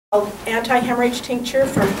anti-hemorrhage tincture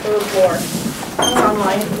from Herblore. It's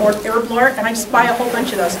online, or Herblore, and I just buy a whole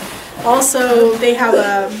bunch of those. Also, they have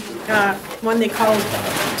a one they call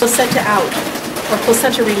placenta out, or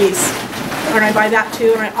placenta release. And I buy that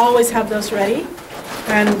too, and I always have those ready.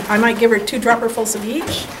 And I might give her 2 dropperfuls of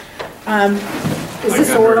each. Is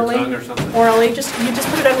this orally? Orally, you just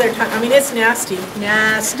put it under their tongue. I mean, it's nasty,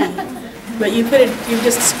 nasty. But you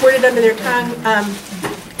just squirt it under their tongue.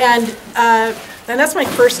 And that's my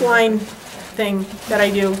first line thing that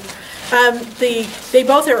I do.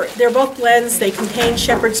 They're both blends. They contain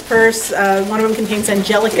shepherd's purse. One of them contains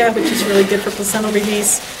angelica, which is really good for placental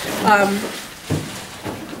release.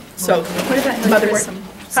 So what about helichrysum?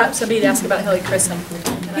 Somebody asked about helichrysum.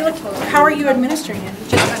 How are you administering it?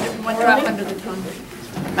 Just one drop under the tongue.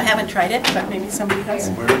 I haven't tried it, but maybe somebody has.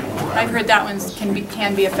 I've heard that one can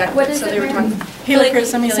be effective. What is so it? they were talking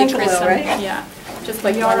helichrysum essential oil, right? Yeah, just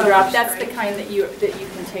like one drop. That's the kind that you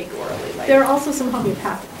can take orally. Like. There are also some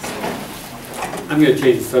homeopathics. I'm going to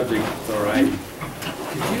change the subject, if it's all right.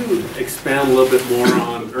 Could you expand a little bit more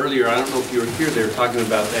on earlier? I don't know if you were here. They were talking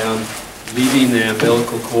about them leaving the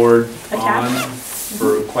umbilical cord on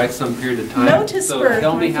for quite some period of time. Notice so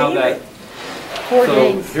tell me how that. 4 so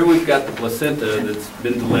days. Here we've got the placenta that's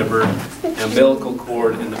been delivered, umbilical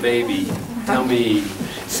cord, and the baby. Tell me.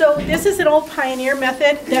 So this is an old pioneer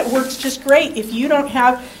method that works just great if you don't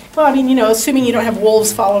have, well, I mean, you know, assuming you don't have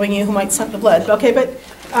wolves following you who might suck the blood, okay, but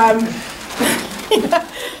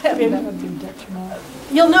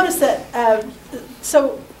you'll notice that,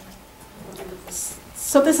 so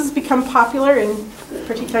this has become popular in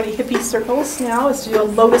particularly hippie circles now, is to do a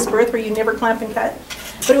lotus birth where you never clamp and cut.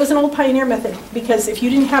 But it was an old pioneer method, because if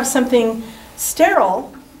you didn't have something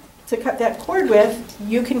sterile to cut that cord with,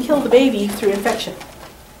 you can kill the baby through infection.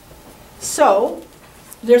 So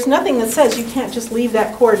there's nothing that says you can't just leave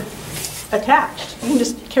that cord attached. You can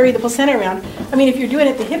just carry the placenta around. I mean, if you're doing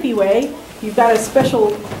it the hippie way, you've got a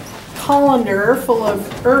special colander full of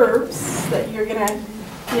herbs that you're going to,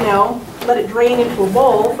 you know, let it drain into a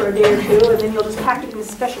bowl for a day or 2, and then you'll just pack it in a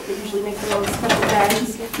special, they usually make those special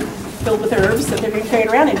bags filled with herbs that they're going to carry it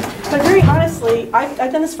around in. But very honestly,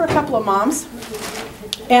 I've done this for a couple of moms,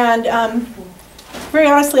 and very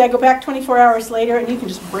honestly, I go back 24 hours later, and you can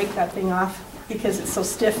just break that thing off because it's so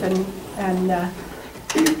stiff, and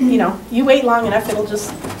you know, you wait long enough, it'll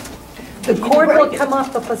just... The cord will come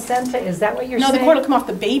off the placenta, is that what you're saying? No, the cord will come off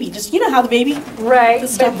the baby. Just, you know how the baby... Right,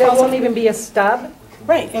 but there won't even be a stub?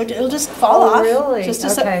 Right, it'll just fall off. Really? Just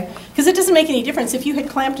okay. Because it doesn't make any difference. If you had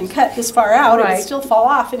clamped and cut this far out, it would still fall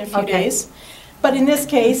off in a few days. But in this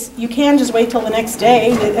case, you can just wait till the next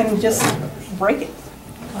day and just break it.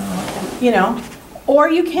 You know? Or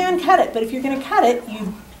you can cut it, but if you're going to cut it,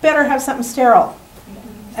 you better have something sterile.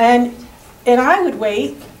 And I would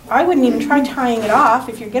wait. I wouldn't even try tying it off.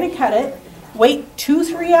 If you're going to cut it, wait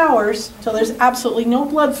 2-3 hours till there's absolutely no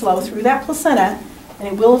blood flow through that placenta, and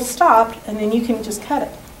it will have stopped, and then you can just cut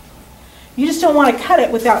it. You just don't want to cut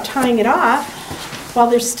it without tying it off while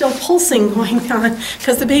there's still pulsing going on,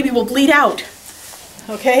 because the baby will bleed out.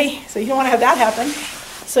 Okay? So you don't want to have that happen.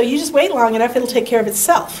 So you just wait long enough, it'll take care of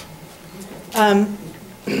itself. I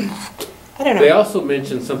don't know. They also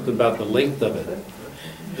mentioned something about the length of it.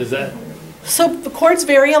 Is that... So the cords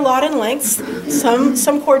vary a lot in lengths.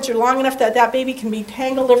 Some cords are long enough that that baby can be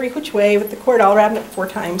tangled every which way with the cord all wrapped up 4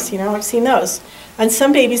 times. You know, I've seen those. And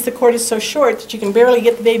some babies, the cord is so short that you can barely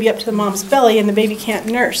get the baby up to the mom's belly, and the baby can't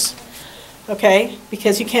nurse. Okay,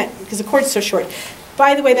 because the cord's so short.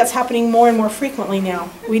 By the way, that's happening more and more frequently now.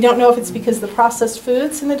 We don't know if it's because of the processed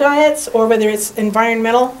foods in the diets, or whether it's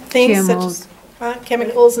environmental things such as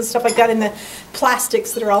chemicals and stuff like that in the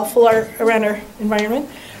plastics that are all full around our environment.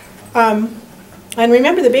 And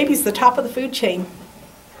remember, the baby's the top of the food chain.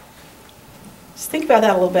 Just think about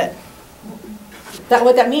that a little bit.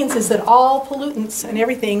 What that means is that all pollutants and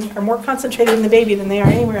everything are more concentrated in the baby than they are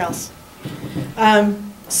anywhere else.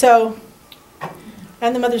 And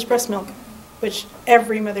the mother's breast milk, which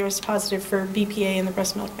every mother is positive for BPA in the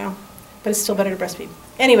breast milk now, but it's still better to breastfeed.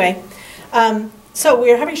 Anyway, so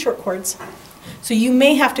we're having short cords. So you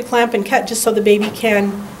may have to clamp and cut just so the baby can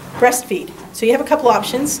breastfeed. So you have a couple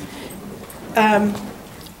options.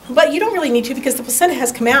 But you don't really need to, because the placenta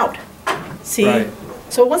has come out. See? Right.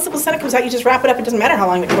 So once the placenta comes out, you just wrap it up. It doesn't matter how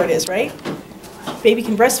long the cord is, right? Baby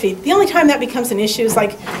can breastfeed. The only time that becomes an issue is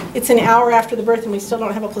like it's an hour after the birth and we still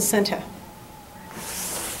don't have a placenta,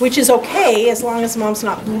 which is okay as long as the mom's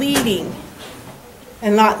not bleeding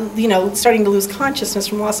and not, you know, starting to lose consciousness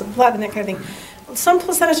from loss of blood and that kind of thing. Some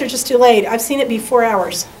placentas are just delayed. I've seen it be 4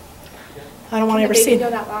 hours. I don't want to ever see it.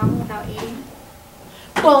 Can the baby go that long without eating?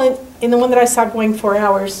 Well, in the one that I saw going 4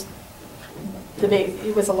 hours, the baby,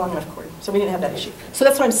 it was a long enough cord, so we didn't have that issue. So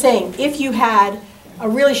that's what I'm saying. If you had a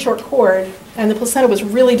really short cord and the placenta was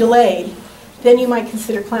really delayed, then you might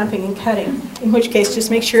consider clamping and cutting, in which case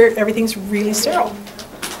just make sure everything's really sterile.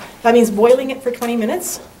 That means boiling it for 20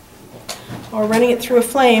 minutes or running it through a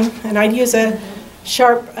flame, and I'd use a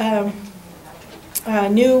sharp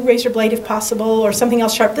new razor blade if possible, or something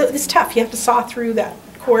else sharp. It's tough, you have to saw through that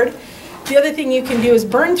cord. The other thing you can do is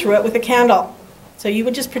burn through it with a candle. So you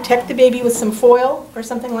would just protect the baby with some foil or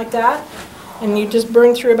something like that, and you just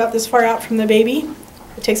burn through about this far out from the baby.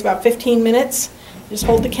 It takes about 15 minutes. Just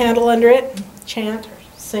hold the candle under it, chant or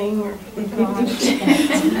sing. Or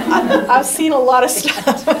I've seen a lot of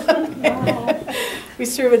stuff. We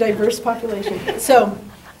serve a diverse population. So,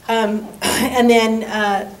 and then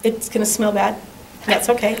it's going to smell bad. That's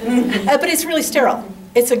okay. But it's really sterile.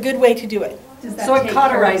 It's a good way to do it. So it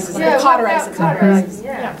cauterizes. Yeah, It cauterizes.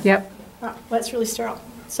 yeah. Yep. Well, it's really sterile.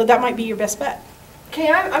 So that might be your best bet.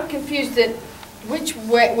 Okay, I'm confused at which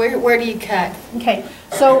way, where do you cut? Okay,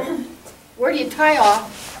 so Where do you tie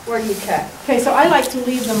off? Where do you cut? so I like to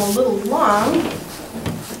leave them a little long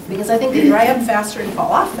because I think they dry up faster and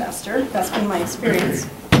fall off faster. That's been my experience.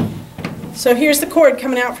 So here's the cord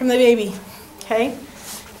coming out from the baby. Okay,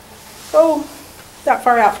 go that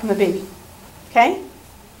far out from the baby. Okay,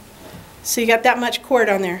 so you got that much cord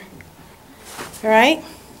on there. All right,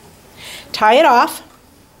 tie it off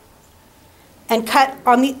and cut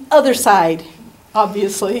on the other side.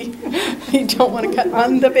 Obviously, you don't want to cut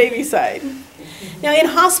on the baby side. Now, in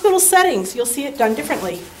hospital settings, you'll see it done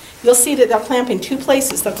differently. You'll see that they'll clamp in two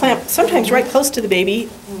places. They'll clamp sometimes right close to the baby.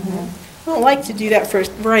 I don't like to do that for a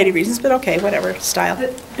variety of reasons, but okay, whatever, style.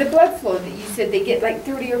 The blood flow that you said they get like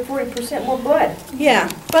 30 or 40% more blood.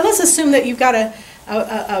 Yeah, but let's assume that you've got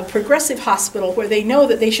a progressive hospital where they know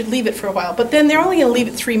that they should leave it for a while, but then they're only going to leave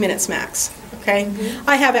it 3 minutes max, okay?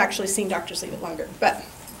 I have actually seen doctors leave it longer, but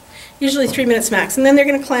usually 3 minutes max. And then they're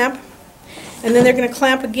going to clamp, and then they're going to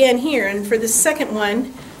clamp again here. And for the second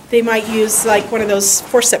one, they might use like one of those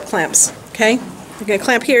forceps clamps, okay? They're going to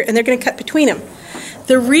clamp here, and they're going to cut between them.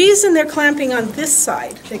 The reason they're clamping on this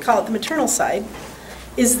side, they call it the maternal side,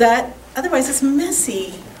 is that otherwise it's messy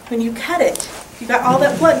when you cut it. You've got all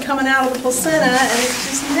that blood coming out of the placenta, and it's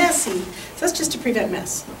just messy. So that's just to prevent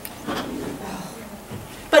mess.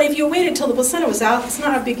 But if you waited till the placenta was out, it's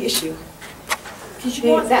not a big issue. Because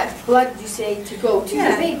you want that blood, you say, to go to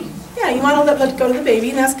the baby. Yeah, you want all that blood to go to the baby,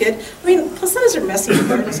 and that's good. I mean, placentas are messy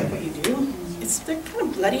regardless of what you do. They're kind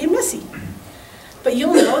of bloody and messy. But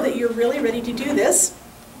you'll know that you're really ready to do this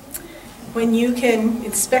when you can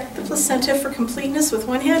inspect the placenta for completeness with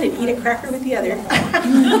one hand and eat a cracker with the other.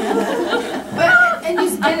 But, and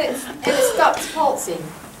it stops pulsing.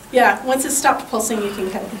 Yeah, once it stops pulsing, you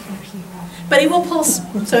can cut it. But it will pulse.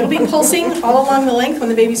 So it'll be pulsing all along the length when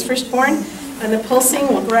the baby's first born. And the pulsing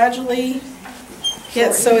will gradually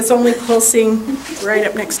get so it's only pulsing right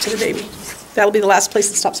up next to the baby. That'll be the last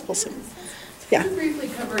place it stops pulsing. Yeah. Could you briefly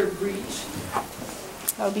cover breech?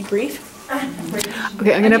 That'll be brief.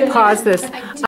 Okay, I'm going to pause this. I